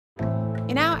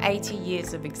In our 80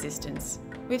 years of existence,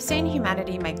 we've seen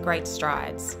humanity make great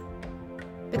strides.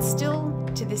 But still,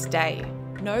 to this day,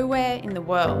 nowhere in the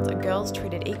world are girls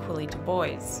treated equally to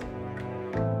boys.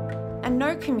 And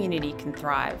no community can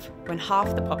thrive when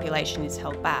half the population is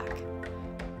held back.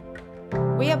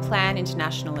 We are Plan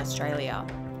International Australia,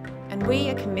 and we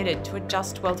are committed to a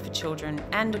just world for children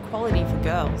and equality for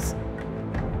girls.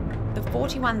 The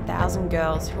 41,000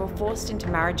 girls who are forced into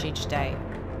marriage each day,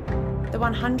 the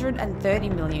 130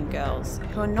 million girls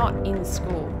who are not in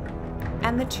school,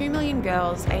 and the 2 million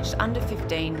girls aged under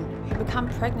 15 who become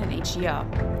pregnant each year,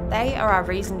 they are our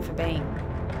reason for being.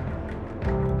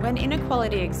 When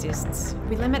inequality exists,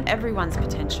 we limit everyone's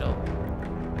potential.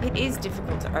 It is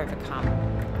difficult to overcome,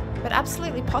 but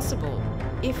absolutely possible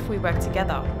if we work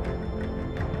together.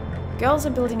 Girls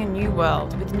are building a new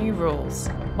world with new rules,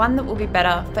 one that will be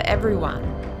better for everyone,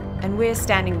 and we're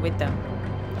standing with them.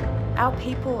 Our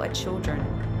people are children.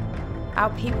 Our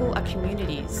people are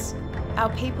communities. Our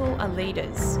people are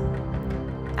leaders.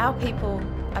 Our people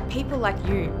are people like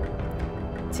you.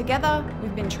 Together,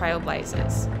 we've been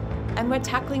trailblazers, and we're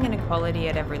tackling inequality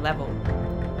at every level.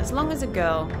 As long as a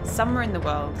girl, somewhere in the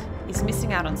world, is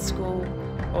missing out on school,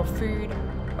 or food,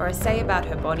 or a say about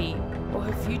her body, or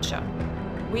her future,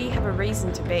 we have a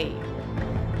reason to be.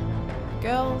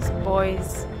 Girls,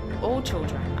 boys, all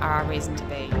children are our reason to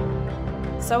be.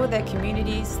 So are their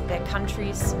communities, their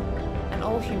countries, and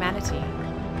all humanity.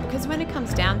 Because when it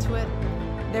comes down to it,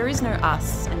 there is no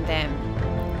us and them.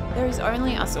 There is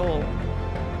only us all.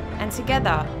 And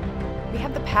together, we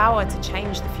have the power to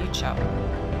change the future.